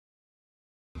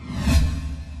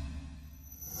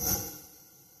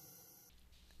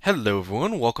Hello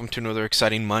everyone, welcome to another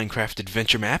exciting Minecraft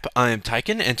adventure map. I am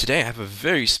Tyken, and today I have a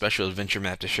very special adventure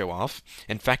map to show off.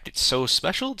 In fact, it's so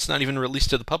special, it's not even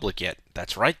released to the public yet.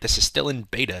 That's right, this is still in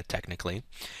beta, technically.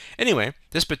 Anyway,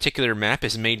 this particular map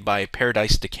is made by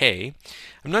ParadiseDecay.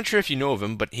 I'm not sure if you know of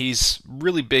him, but he's a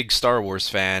really big Star Wars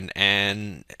fan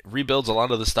and rebuilds a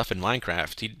lot of the stuff in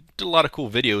Minecraft. He did a lot of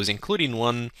cool videos, including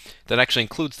one that actually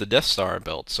includes the Death Star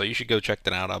built, so you should go check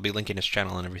that out. I'll be linking his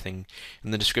channel and everything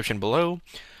in the description below.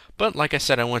 But like I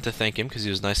said, I want to thank him because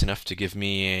he was nice enough to give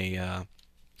me a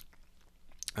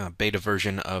beta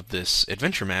version of this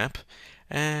adventure map.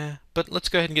 But let's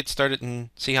go ahead and get started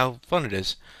and see how fun it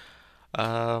is.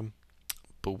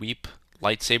 Beweep,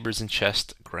 lightsabers and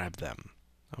chest, grab them.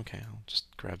 Okay, I'll just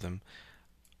grab them.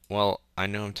 Well, I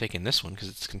know I'm taking this one because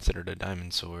it's considered a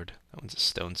diamond sword. That one's a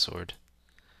stone sword.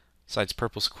 Besides,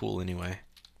 purple's cool anyway.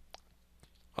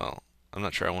 Well, I'm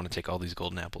not sure I want to take all these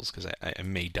golden apples because I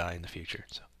may die in the future,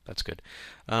 so that's good.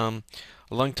 A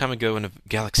long time ago in a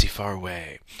galaxy far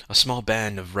away, a small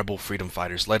band of rebel freedom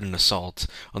fighters led an assault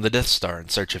on the Death Star in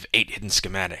search of 8 hidden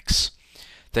schematics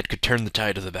that could turn the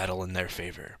tide of the battle in their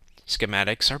favor.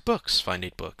 Schematics are books. Find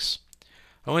 8 books.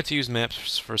 I went to use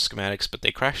maps for schematics, but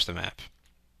they crashed the map.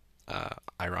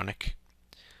 Ironic.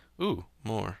 Ooh,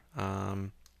 more.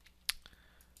 Well,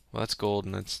 that's gold,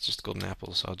 and that's just golden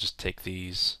apples, so I'll just take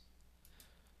these.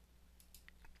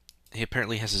 He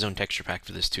apparently has his own texture pack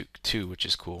for this too, which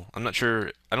is cool. I'm not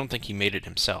sure, I don't think he made it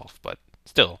himself, but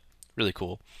still, really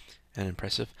cool and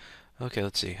impressive. Okay,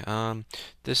 let's see.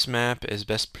 This map is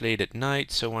best played at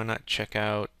night, so why not check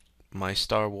out my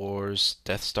Star Wars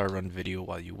Death Star run video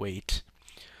while you wait.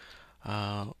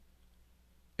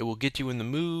 It will get you in the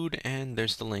mood, and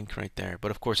there's the link right there.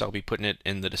 But of course, I'll be putting it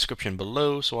in the description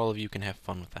below, so all of you can have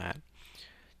fun with that.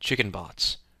 Chicken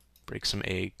bots. Break some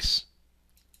eggs.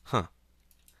 Huh.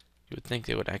 You would think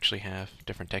they would actually have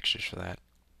different textures for that.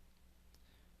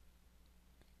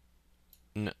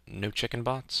 No chicken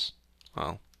bots?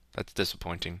 Well, that's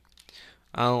disappointing.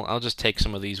 I'll just take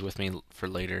some of these with me for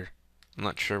later. I'm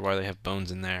not sure why they have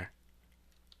bones in there.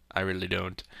 I really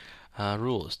don't.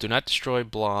 Rules. Do not destroy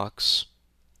blocks.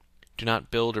 Do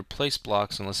not build or place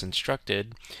blocks unless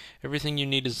instructed. Everything you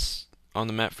need is on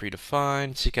the map for you to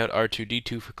find. Seek out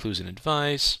R2-D2 for clues and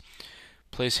advice.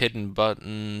 Place hidden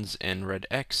buttons and red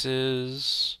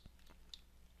X's.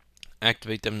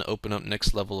 Activate them to open up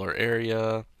next level or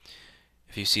area.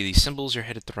 If you see these symbols, you're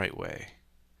headed the right way.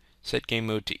 Set game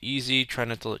mode to easy. Try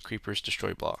not to let creepers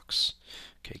destroy blocks.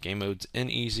 Okay, game mode's in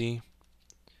easy.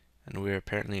 And we're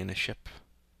apparently in a ship.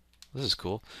 This is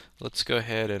cool. Let's go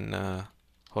ahead and,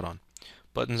 hold on.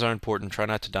 Buttons are important. Try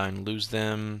not to die and lose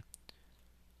them.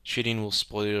 Cheating will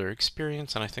spoil your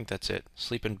experience, and I think that's it.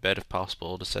 Sleep in bed if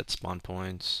possible to set spawn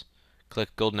points.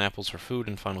 Collect golden apples for food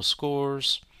and final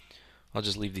scores. I'll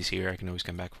just leave these here. I can always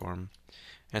come back for them.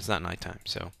 And it's not nighttime,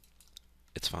 so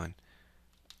it's fine.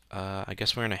 I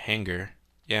guess we're in a hangar.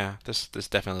 Yeah, this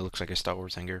definitely looks like a Star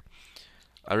Wars hangar.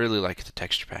 I really like the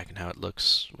texture pack and how it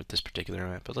looks with this particular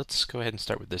map, but let's go ahead and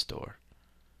start with this door.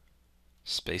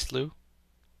 Space loo?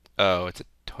 Oh, it's a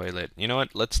toilet. You know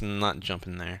what? Let's not jump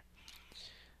in there.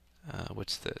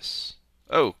 What's this?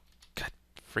 Oh, God,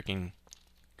 freaking,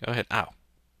 go ahead. Ow.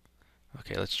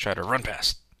 Okay, let's try to run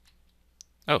past.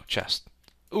 Oh, chest.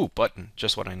 Ooh, button.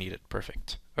 Just what I needed.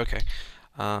 Perfect. Okay.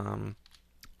 I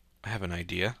have an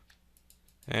idea.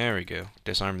 There we go.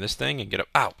 Disarm this thing and get up.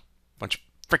 Ow! Bunch of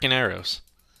freaking arrows.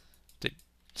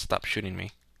 Stop shooting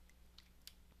me.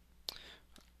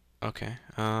 Okay.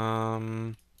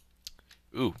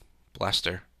 Ooh,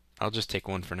 blaster. I'll just take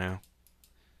one for now.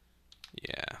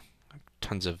 Yeah.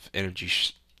 Tons of energy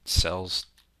shells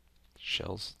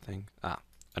thing. Ah,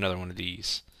 another one of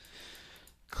these.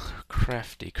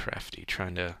 Crafty,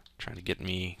 trying to get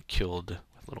me killed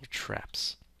with little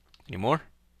traps. Any more?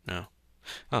 No.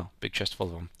 Oh, big chest full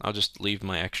of them. I'll just leave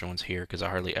my extra ones here because I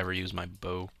hardly ever use my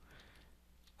bow.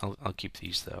 I'll keep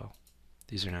these though.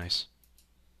 These are nice.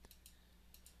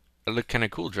 I look kind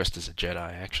of cool dressed as a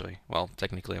Jedi, actually. Well,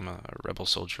 technically I'm a rebel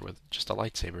soldier with just a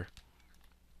lightsaber.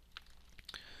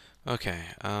 Okay,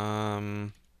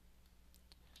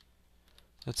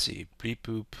 let's see. Bleep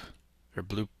boop, or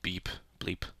bloop beep,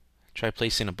 bleep. Try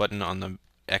placing a button on the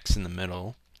X in the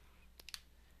middle.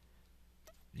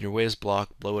 Your way is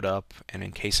blocked, blow it up, and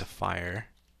in case of fire.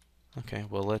 Okay,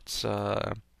 well let's,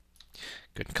 go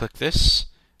and click this,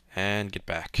 and get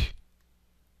back.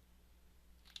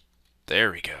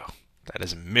 There we go. That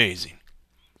is amazing.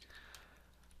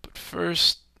 But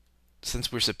first,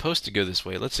 since we're supposed to go this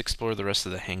way, let's explore the rest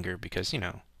of the hangar because, you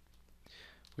know,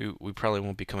 we probably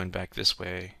won't be coming back this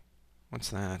way. What's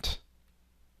that?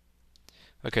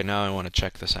 Okay, now I want to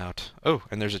check this out. Oh,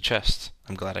 and there's a chest.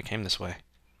 I'm glad I came this way.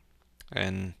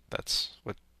 And that's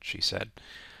what she said.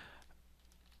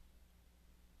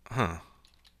 Huh.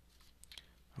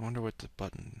 I wonder what the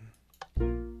button...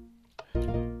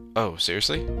 Oh,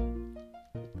 seriously?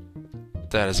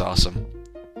 That is awesome.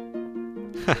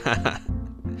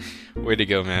 Way to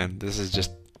go, man. This is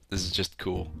just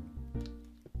cool.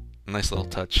 Nice little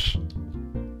touch.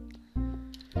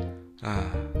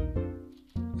 Ah.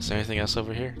 Is there anything else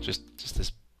over here? Just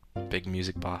this big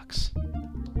music box.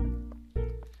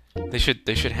 They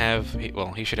should have,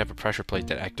 well, he should have a pressure plate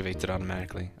that activates it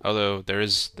automatically. Although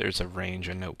there's a range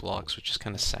of note blocks, which is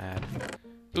kind of sad.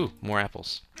 Ooh, more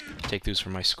apples. Take those for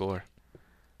my score.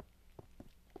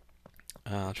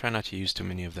 I'll try not to use too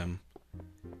many of them.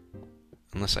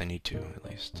 Unless I need to, at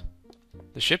least.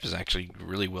 The ship is actually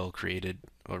really well created,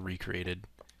 or recreated,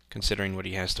 considering what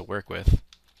he has to work with.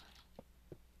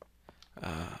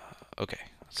 Okay,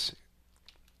 let's see.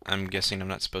 I'm guessing I'm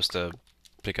not supposed to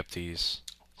pick up these,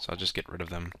 so I'll just get rid of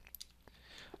them.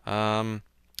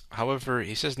 However,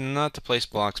 he says not to place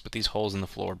blocks, but these holes in the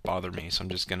floor bother me, so I'm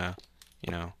just gonna,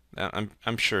 you know,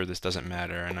 I'm sure this doesn't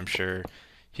matter, and I'm sure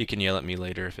he can yell at me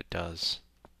later if it does.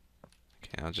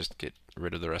 Okay, I'll just get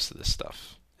rid of the rest of this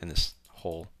stuff in this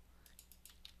hole.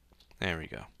 There we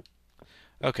go.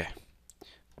 Okay.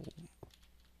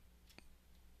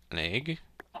 An egg?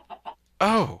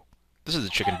 Oh! This is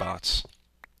the chicken bots.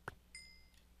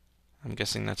 I'm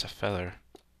guessing that's a feather.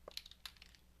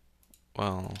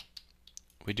 Well,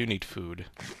 we do need food.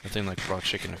 Nothing like raw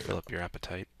chicken to fill up your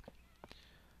appetite.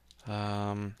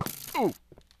 Ooh!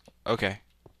 Okay.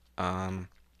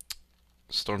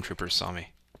 Stormtroopers saw me.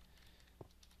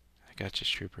 I got you,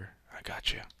 Trooper. I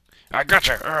got you. I got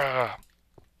you!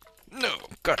 No!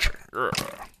 Gotcha!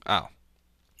 Ow.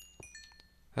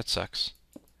 That sucks.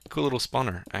 Cool little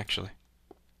spawner, actually.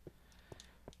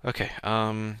 Okay,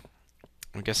 I'm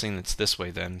guessing it's this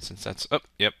way then, since that's... Oh,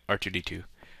 yep, R2-D2.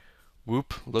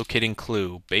 Whoop, locating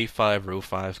clue. Bay 5, row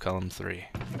 5, column 3.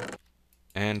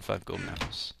 And 5 golden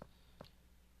apples.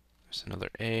 There's another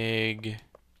egg.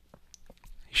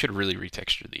 You should really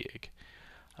retexture the egg.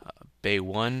 Bay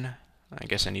 1, I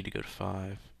guess I need to go to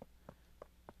 5.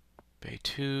 Bay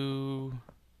 2...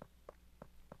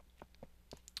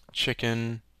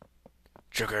 Chicken.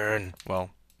 Chicken! Well,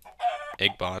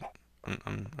 egg bot.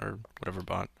 Or whatever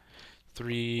bot.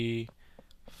 3,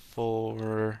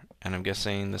 4, and I'm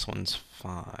guessing this one's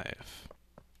 5.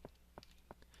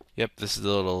 Yep, this is the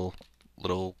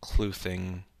little clue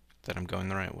thing that I'm going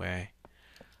the right way.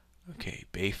 Okay,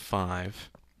 Bay 5.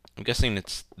 I'm guessing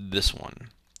it's this one,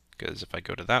 because if I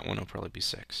go to that one, it'll probably be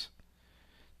 6.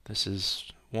 This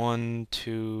is 1,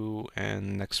 2,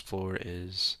 and next floor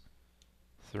is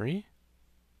 3?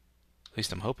 At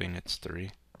least I'm hoping it's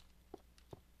 3.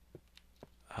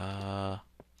 Oh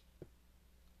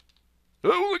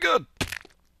my god!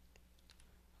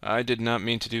 I did not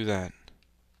mean to do that.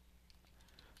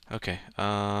 Okay,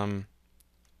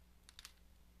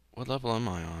 what level am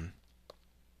I on?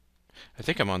 I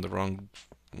think I'm on the wrong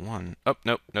one. Oh,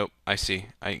 nope, nope, I see.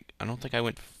 I don't think I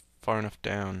went far enough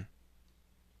down.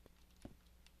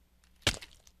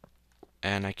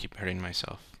 And I keep hurting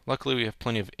myself. Luckily, we have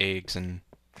plenty of eggs and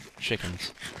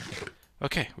chickens.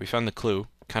 Okay, we found the clue,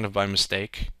 kind of by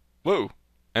mistake. Whoa!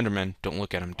 Enderman, don't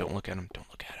look at him, don't look at him, don't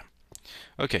look at him.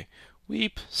 Okay,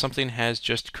 weep, something has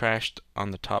just crashed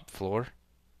on the top floor.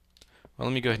 Well,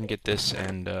 let me go ahead and get this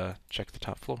and check the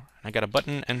top floor. I got a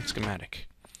button and schematic.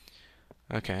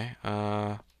 Okay,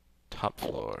 top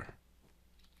floor.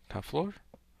 Top floor?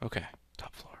 Okay,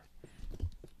 top floor.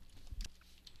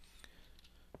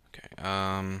 Okay,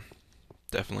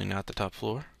 definitely not the top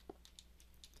floor.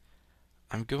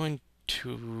 I'm going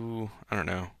to... I don't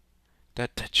know.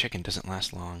 That chicken doesn't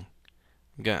last long.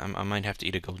 I might have to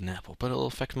eat a golden apple, but it'll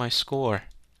affect my score.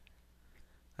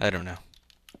 I don't know.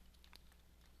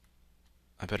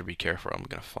 I better be careful. I'm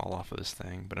gonna fall off of this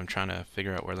thing, but I'm trying to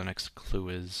figure out where the next clue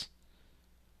is.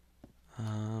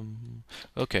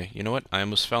 Okay, you know what? I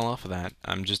almost fell off of that.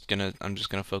 I'm just gonna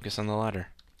focus on the ladder.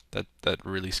 That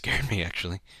really scared me,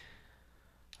 actually.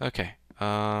 Okay.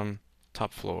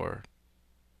 Top floor.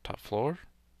 Top floor?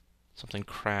 Something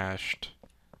crashed.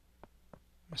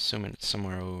 I'm assuming it's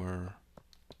somewhere over...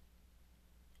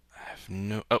 I have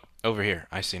no... Oh, over here.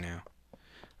 I see now.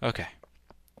 Okay.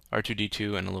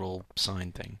 R2-D2 and a little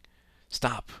sign thing.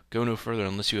 Stop. Go no further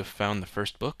unless you have found the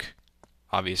first book.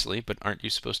 Obviously, but aren't you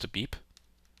supposed to beep?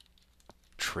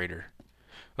 Traitor.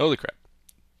 Holy crap.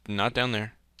 Not down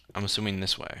there. I'm assuming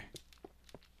this way.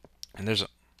 And there's a...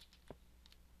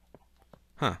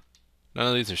 Huh. None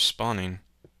of these are spawning.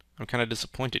 I'm kind of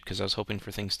disappointed because I was hoping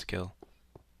for things to kill.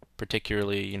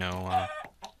 particularly,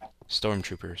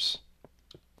 stormtroopers.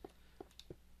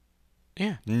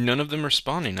 Yeah, none of them are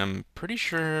spawning. I'm pretty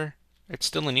sure it's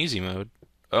still in easy mode.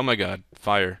 Oh my god,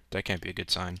 fire. That can't be a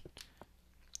good sign.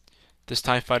 This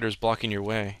TIE fighter is blocking your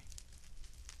way.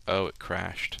 Oh, it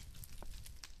crashed.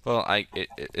 Well,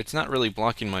 it's not really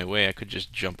blocking my way. I could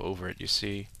just jump over it, you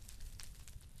see.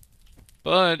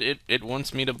 But it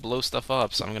wants me to blow stuff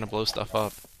up, so I'm gonna blow stuff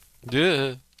up.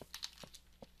 Duh.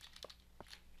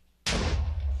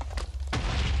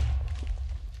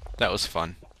 That was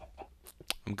fun.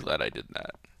 I'm glad I did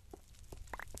that.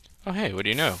 Oh hey, what do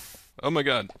you know? Oh my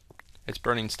god. It's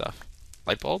burning stuff.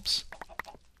 Light bulbs?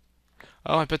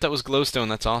 Oh, I bet that was glowstone.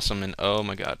 That's awesome. And oh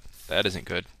my god, that isn't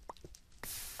good.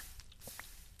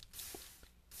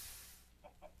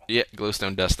 Yeah,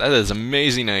 glowstone dust. That is an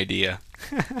amazing idea.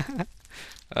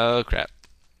 Oh crap.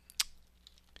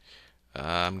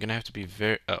 I'm gonna have to be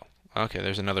very... Oh, okay,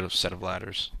 there's another set of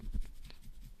ladders.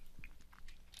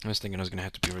 I was thinking I was gonna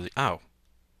have to be really... Ow.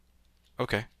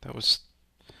 Okay, that was...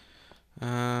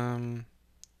 Don't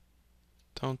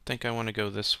think I want to go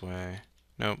this way.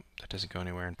 Nope, that doesn't go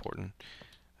anywhere important.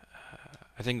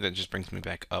 I think that just brings me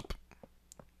back up.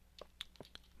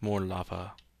 More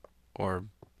lava. Or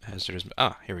hazardous...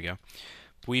 Ah, here we go.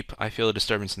 Weep, I feel a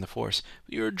disturbance in the force.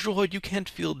 You're a droid, you can't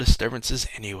feel disturbances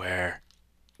anywhere.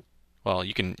 Well,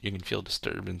 you can feel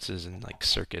disturbances in, like,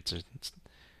 circuits.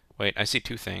 Wait, I see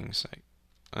two things.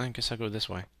 I guess I'll go this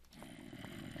way.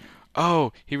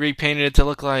 Oh, he repainted it to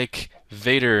look like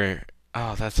Vader.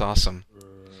 Oh, that's awesome.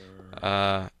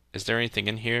 Is there anything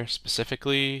in here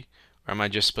specifically? Or am I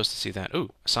just supposed to see that? Ooh,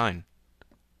 a sign.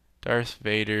 Darth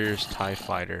Vader's TIE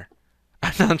Fighter.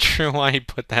 I'm not sure why he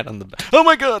put that on the back. Oh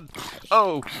my god!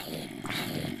 Oh!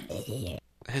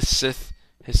 His Sith,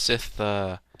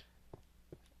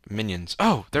 minions.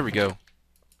 Oh, there we go.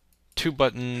 2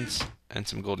 buttons and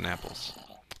some golden apples.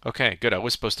 Okay, good. I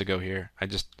was supposed to go here. I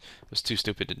just was too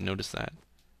stupid to notice that.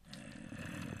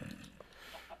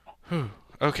 Whew.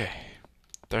 Okay.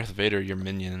 Darth Vader, your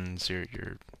minions, your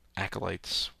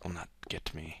acolytes will not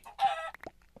get me.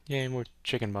 Yay, more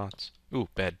chicken bots. Ooh,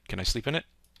 bed. Can I sleep in it?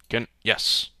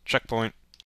 Yes. Checkpoint.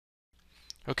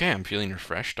 Okay, I'm feeling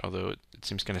refreshed, although it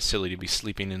seems kind of silly to be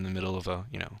sleeping in the middle of a,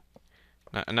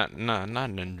 not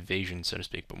an invasion, so to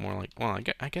speak, but more like, well,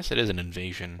 I guess it is an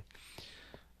invasion.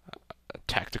 A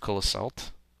tactical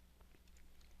assault.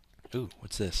 Ooh,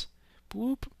 what's this?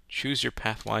 Boop. Choose your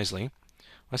path wisely.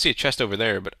 I see a chest over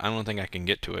there, but I don't think I can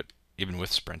get to it, even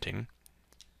with sprinting.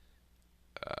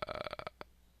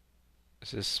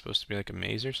 Is this supposed to be like a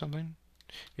maze or something?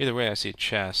 Either way, I see a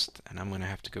chest, and I'm going to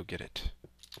have to go get it.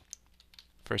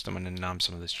 First, I'm going to nom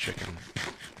some of this chicken.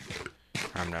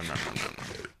 Nom, nom, nom, nom, nom.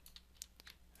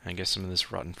 I guess some of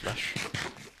this rotten flesh.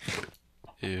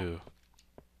 Ew.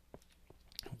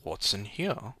 What's in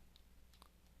here?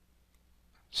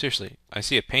 Seriously, I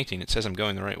see a painting. It says I'm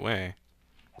going the right way.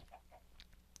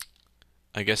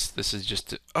 I guess this is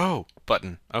just... Oh!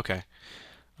 Button. Okay.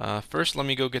 First, let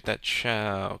me go get that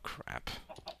oh, crap.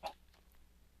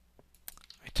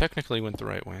 I technically went the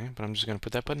right way, but I'm just going to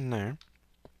put that button there.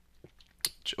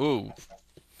 Ooh.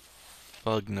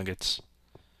 Fug nuggets.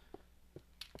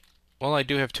 Well, I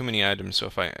do have too many items, so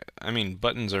if I mean,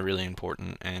 buttons are really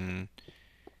important, and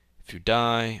if you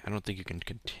die, I don't think you can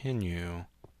continue.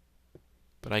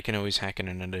 But I can always hack in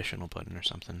an additional button or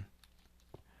something.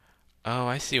 Oh,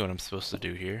 I see what I'm supposed to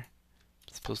do here.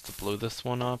 I'm supposed to blow this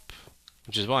one up,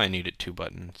 which is why I needed 2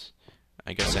 buttons.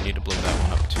 I guess I need to blow that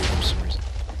one up too for some reason.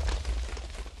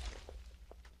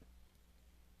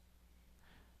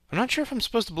 I'm not sure if I'm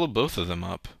supposed to blow both of them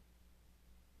up.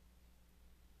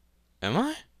 Am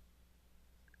I?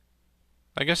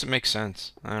 I guess it makes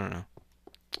sense. I don't know.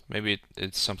 Maybe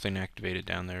it's something activated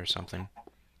down there or something.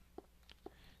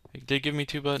 They did give me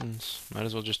 2 buttons. Might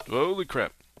as well just... Holy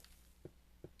crap.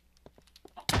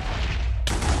 I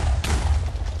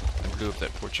blew up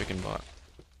that poor chicken bot.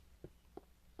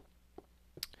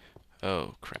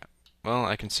 Oh, crap. Well,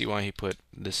 I can see why he put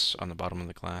this on the bottom of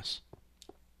the glass.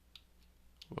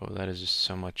 Whoa, that is just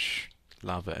so much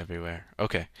lava everywhere.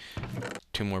 Okay.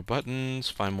 2 more buttons,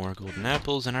 5 more golden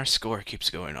apples, and our score keeps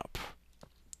going up.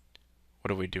 What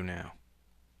do we do now?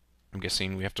 I'm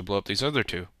guessing we have to blow up these other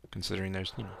 2, considering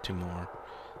there's, 2 more.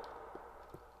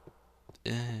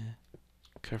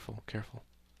 Careful, careful.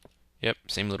 Yep,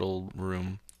 same little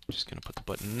room. Just gonna put the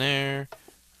button there.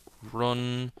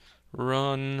 Run,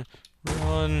 run,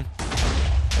 run.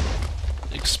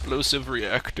 Explosive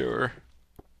reactor.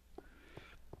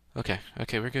 Okay,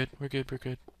 okay, we're good, we're good, we're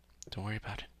good. Don't worry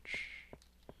about it. Shh.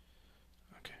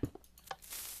 Okay.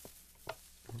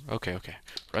 Okay, okay.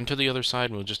 Run to the other side,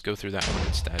 and we'll just go through that one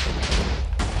instead.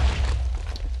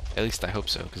 At least I hope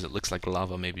so, because it looks like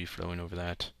lava may be flowing over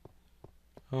that.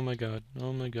 Oh my god,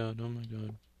 oh my god, oh my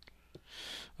god.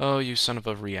 Oh, you son of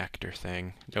a reactor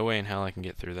thing. No way in hell I can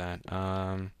get through that.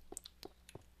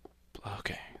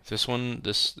 Okay.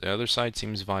 The other side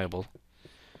seems viable.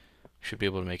 Should be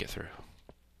able to make it through.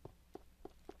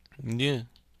 Yeah.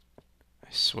 I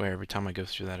swear, every time I go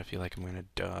through that, I feel like I'm gonna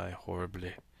die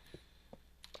horribly.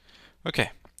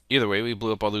 Okay. Either way, we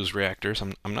blew up all those reactors.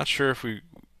 I'm not sure if we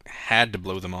had to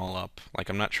blow them all up. Like,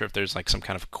 I'm not sure if there's like some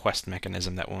kind of quest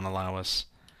mechanism that won't allow us.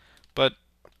 But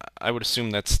I would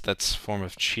assume that's a form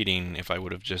of cheating if I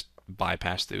would have just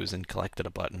bypassed those and collected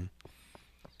a button.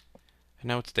 And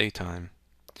now it's daytime.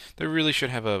 They really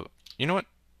should have a... You know what?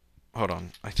 Hold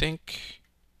on. I think...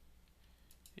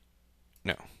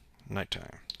 No.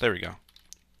 Nighttime. There we go.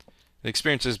 The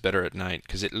experience is better at night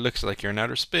because it looks like you're in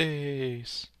outer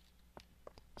space.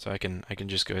 So I can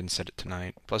just go ahead and set it to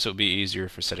night. Plus, it'll be easier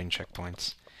for setting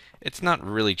checkpoints. It's not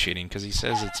really cheating because he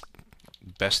says it's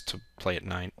best to play at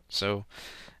night. So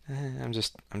I'm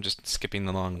just skipping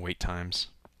the long wait times.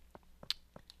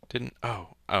 Oh,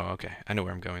 okay. I know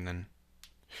where I'm going then.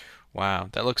 Wow,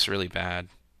 that looks really bad.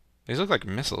 These look like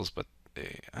missiles, but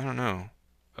I don't know.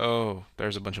 Oh,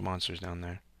 there's a bunch of monsters down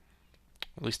there.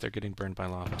 At least they're getting burned by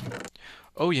lava.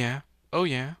 Oh yeah. Oh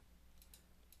yeah.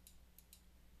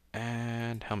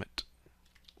 And helmet.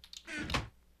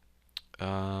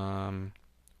 Why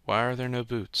are there no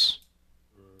boots?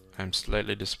 I'm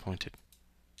slightly disappointed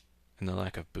in the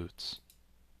lack of boots.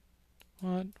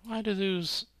 What? Why do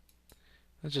those...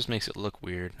 That just makes it look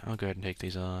weird. I'll go ahead and take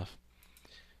these off.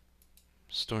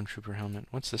 Stormtrooper helmet.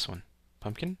 What's this one?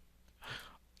 Pumpkin?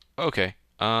 Okay.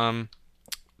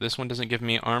 This one doesn't give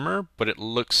me armor, but it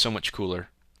looks so much cooler.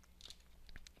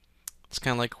 It's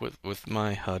kind of like with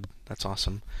my HUD. That's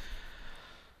awesome.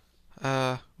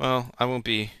 Well, I won't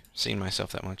be seeing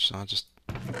myself that much, so I'll just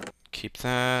keep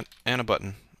that and a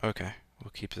button. Okay,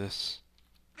 we'll keep this.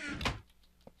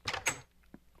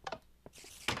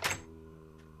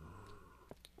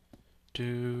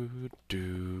 Do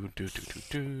do do do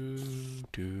do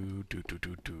do do do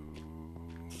do do.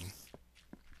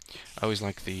 I always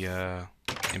like the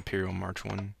Imperial March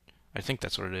one. I think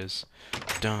that's what it is.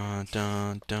 Dun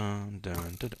dun dun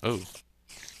dun dun. Oh,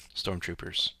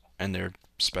 stormtroopers and their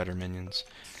spider minions.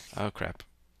 Oh crap.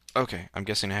 Okay, I'm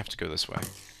guessing I have to go this way.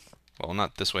 Well,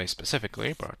 not this way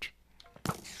specifically, but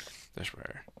this way.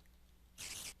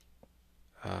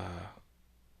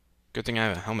 Good thing I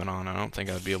have a helmet on. I don't think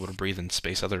I'd be able to breathe in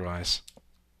space otherwise.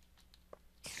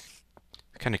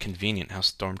 Kind of convenient how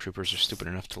stormtroopers are stupid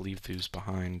enough to leave those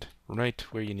behind right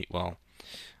where you need. Well,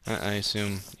 I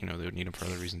assume, you know, they would need them for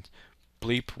other reasons.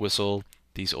 Bleep, whistle,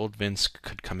 these old vents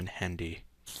could come in handy.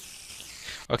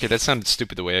 Okay, that sounded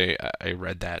stupid the way I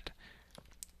read that.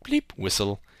 Bleep,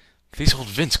 whistle, these old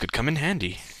vents could come in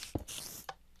handy.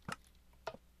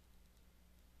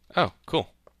 Oh,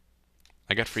 cool.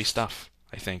 I got free stuff,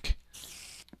 I think.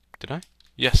 Did I?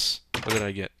 Yes. What did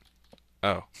I get?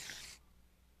 Oh.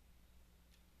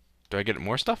 Do I get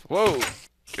more stuff? Whoa!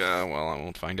 Well, I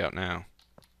won't find out now.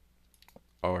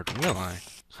 Or will I?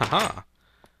 Haha!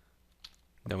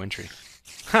 No entry.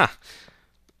 Ha!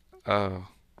 Oh,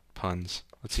 puns.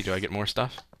 Let's see, do I get more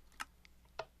stuff?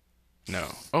 No.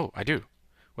 Oh, I do.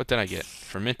 What did I get?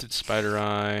 Fermented spider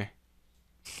eye.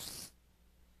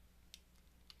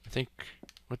 I think...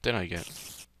 What did I get?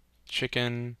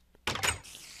 Chicken.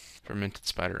 Fermented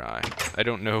spider eye. I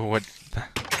don't know what...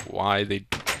 why they...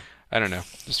 I don't know.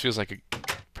 This feels like a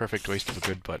perfect waste of a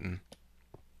good button.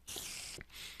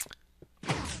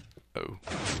 Oh.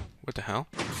 What the hell?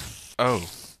 Oh.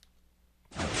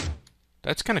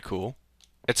 That's kind of cool.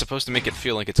 It's supposed to make it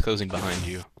feel like it's closing behind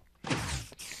you.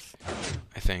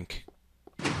 I think.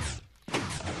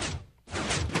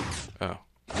 Oh.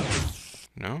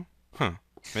 No? Huh.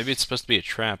 Maybe it's supposed to be a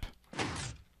trap.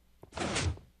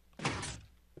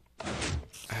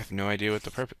 I have no idea what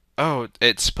the purpose... Oh,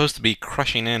 it's supposed to be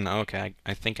crushing in. Okay,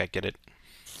 I think I get it.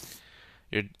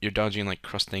 You're dodging like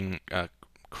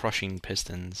crushing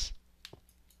pistons.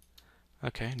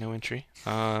 Okay, no entry.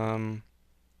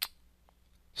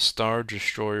 Star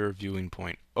Destroyer viewing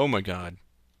point. Oh my god.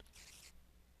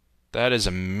 That is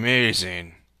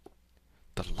amazing.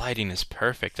 The lighting is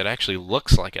perfect. It actually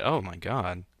looks like it. Oh my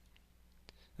god.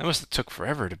 That must have took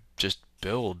forever to just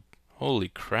build. Holy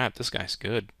crap, this guy's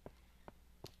good.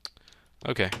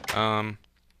 Okay,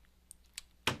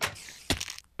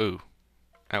 ooh.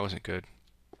 That wasn't good.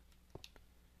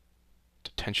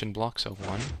 Detention blocks of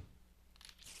 1.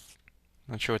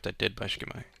 Not sure what that did, but I should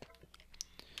get my...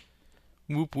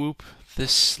 Whoop whoop.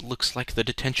 This looks like the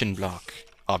detention block.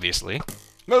 Obviously.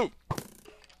 No!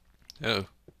 Oh.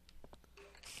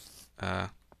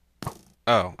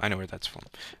 Oh, I know where that's from.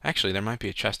 Actually, there might be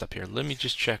a chest up here. Let me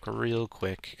just check real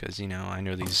quick, because, you know, I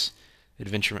know these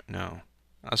adventure... No.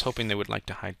 I was hoping they would like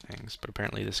to hide things, but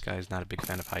apparently this guy is not a big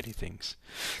fan of hiding things.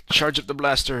 Charge up the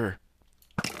blaster!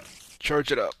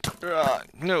 Charge it up!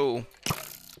 No!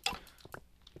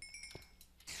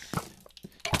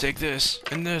 Take this,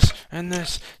 and this, and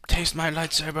this! Taste my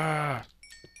lightsaber!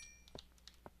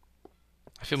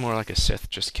 I feel more like a Sith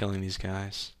just killing these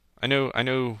guys. I know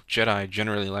Jedi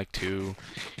generally like to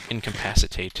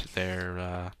incapacitate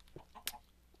their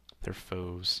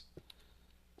foes.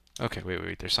 Okay,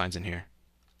 wait, there's signs in here.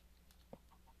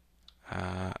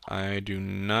 I do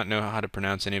not know how to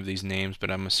pronounce any of these names, but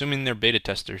I'm assuming they're beta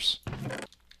testers.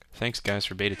 Thanks, guys,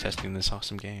 for beta testing this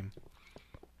awesome game.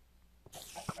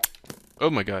 Oh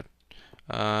my god.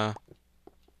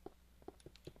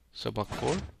 So block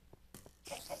 4?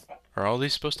 Are all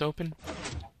these supposed to open?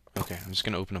 Okay, I'm just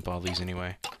gonna open up all these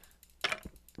anyway.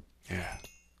 Yeah.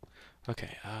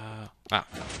 Okay,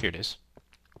 here it is.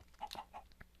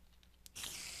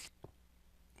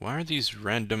 Why are these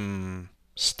random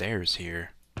stairs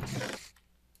here?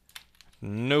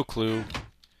 No clue.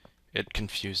 It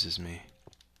confuses me.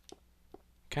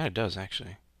 Kinda does,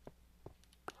 actually.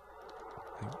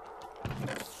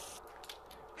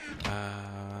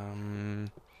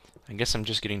 I guess I'm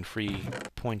just getting free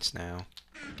points now.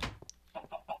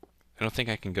 I don't think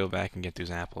I can go back and get those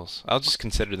apples. I'll just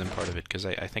consider them part of it, because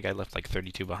I think I left like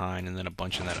 32 behind and then a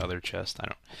bunch in that other chest.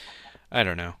 I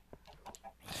don't know.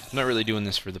 I'm not really doing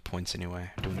this for the points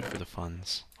anyway. I'm doing it for the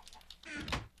funds.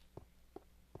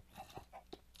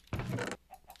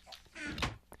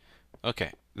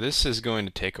 Okay, this is going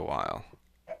to take a while.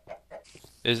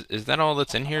 Is that all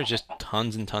that's in here? Just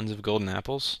tons and tons of golden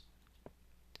apples?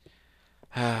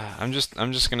 I'm just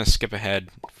gonna skip ahead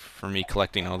for me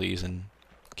collecting all these and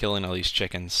killing all these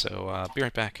chickens, so be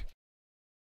right back.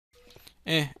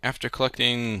 After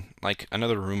collecting like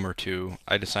another room or two,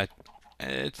 I decide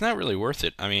it's not really worth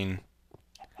it. I mean,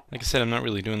 like I said, I'm not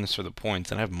really doing this for the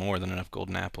points, and I have more than enough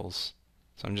golden apples.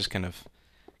 So I'm just kind of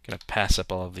gonna pass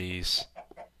up all of these.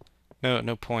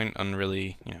 No point on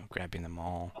really, you know, grabbing them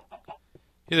all.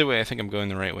 Either way, I think I'm going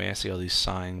the right way. I see all these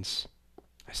signs.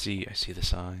 I see the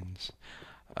signs.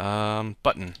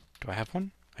 Button. Do I have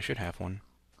one? I should have one.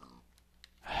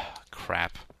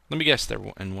 Crap. Let me guess, they're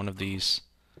in one of these.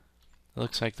 It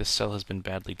looks like this cell has been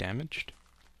badly damaged.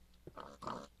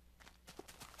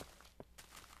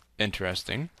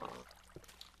 Interesting.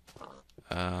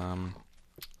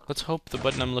 Let's hope the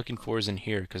button I'm looking for is in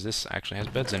here, because this actually has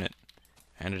beds in it.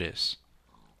 And it is.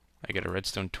 I get a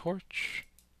redstone torch.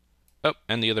 Oh,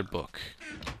 and the other book.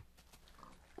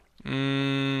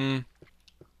 I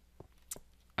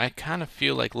kind of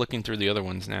feel like looking through the other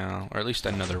ones now, or at least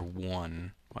another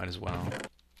one. Might as well.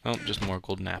 Oh, just more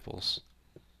golden apples.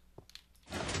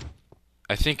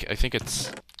 I think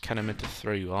it's kind of meant to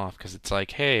throw you off, because it's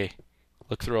like, hey,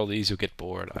 look through all these, you'll get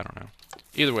bored. I don't know.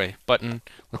 Either way, button.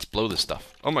 Let's blow this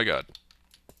stuff. Oh my god.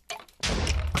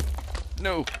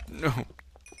 No.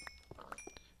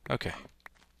 Okay.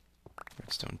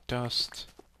 Redstone dust.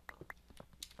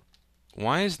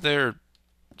 Why is there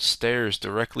stairs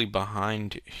directly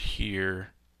behind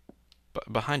here?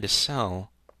 Behind a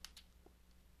cell?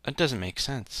 That doesn't make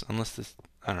sense. Unless this...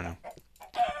 I don't know.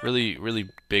 Really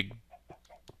big...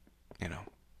 You know.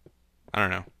 I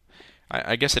don't know.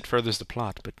 I guess it furthers the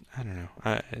plot, but I don't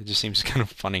know. It just seems kind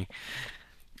of funny.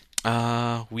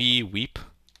 We weep.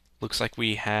 Looks like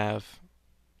we have...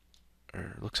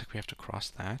 looks like we have to cross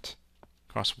that.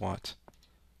 Cross what?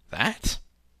 That?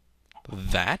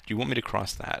 That? You want me to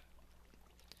cross that?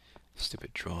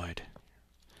 Stupid droid.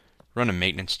 Run a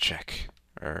maintenance check.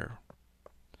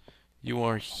 You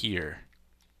are here.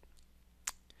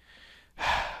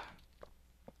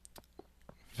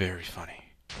 Very funny.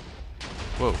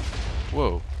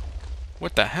 Whoa.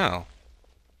 What the hell?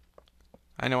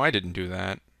 I know I didn't do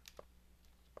that.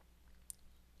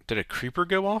 Did a creeper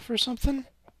go off or something?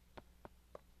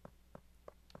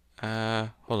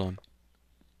 Hold on.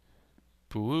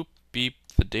 Boop, beep.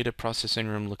 The data processing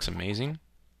room looks amazing.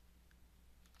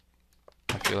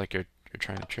 I feel like you're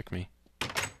trying to trick me.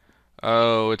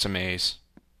 Oh, it's a maze.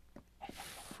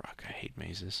 Fuck, I hate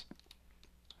mazes.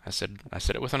 I said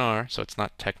it with an R, so it's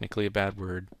not technically a bad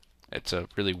word. It's a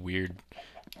really weird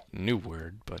new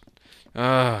word, but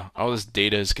all this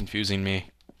data is confusing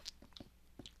me.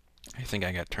 I think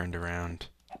I got turned around.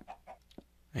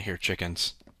 I hear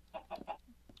chickens.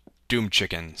 Doom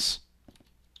chickens.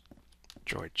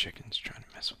 Droid chickens trying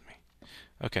to mess with me.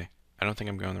 Okay, I don't think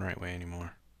I'm going the right way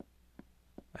anymore.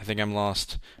 I think I'm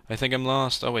lost.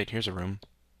 Oh wait, here's a room.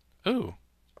 Ooh.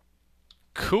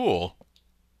 Cool.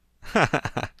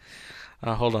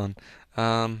 Hold on.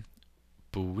 Um,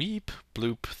 Bleep,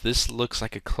 bloop. This looks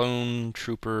like a clone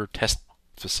trooper test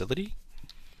facility?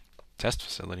 Test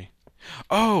facility.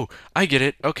 Oh, I get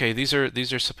it. Okay, these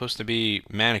are supposed to be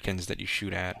mannequins that you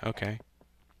shoot at. Okay.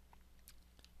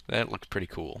 That looks pretty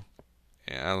cool.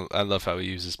 Yeah, I love how he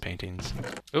uses paintings.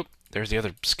 Oh, there's the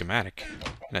other schematic.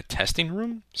 In a testing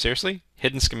room? Seriously?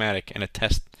 Hidden schematic in a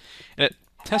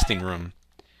testing room.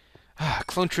 Ah,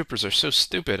 clone troopers are so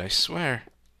stupid, I swear.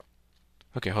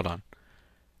 Okay, hold on.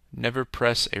 Never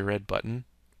press a red button.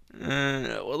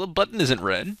 Well, the button isn't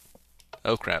red.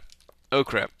 Oh crap. Oh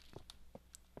crap.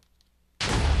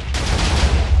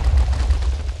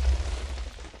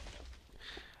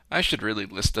 I should really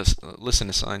listen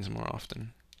to signs more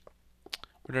often.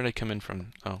 Where did I come in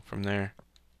from? Oh, from there.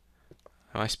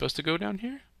 Am I supposed to go down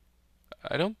here?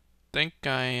 I don't think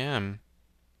I am.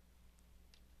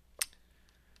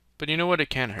 But you know what? It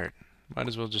can't hurt. Might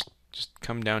as well just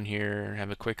come down here, have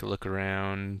a quick look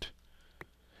around.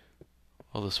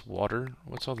 All this water?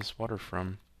 What's all this water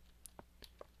from?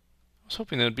 I was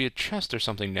hoping there would be a chest or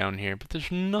something down here, but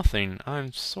there's nothing.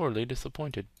 I'm sorely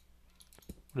disappointed.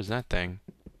 What is that thing?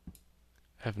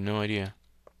 I have no idea.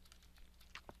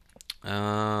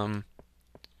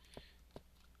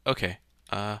 Okay.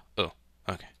 Oh,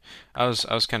 okay. I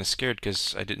was kind of scared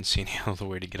because I didn't see any other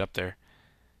way to get up there.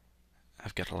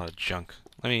 I've got a lot of junk.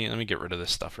 Let me get rid of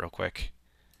this stuff real quick.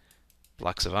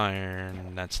 Blocks of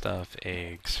iron, that stuff,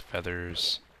 eggs,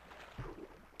 feathers,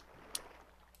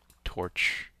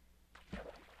 torch,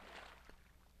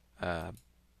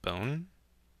 bone,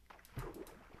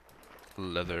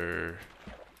 leather,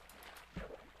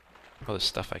 all this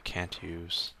stuff I can't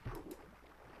use.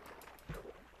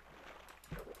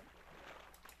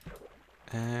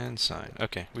 And sign.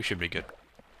 Okay, we should be good.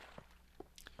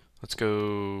 Let's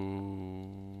go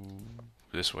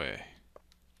this way.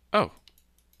 Oh.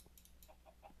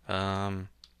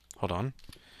 Hold on.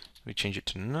 Let me change it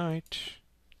to night.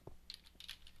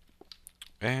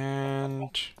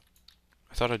 And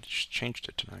I thought I just changed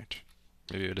it to night.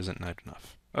 Maybe it isn't night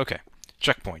enough. Okay.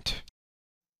 Checkpoint.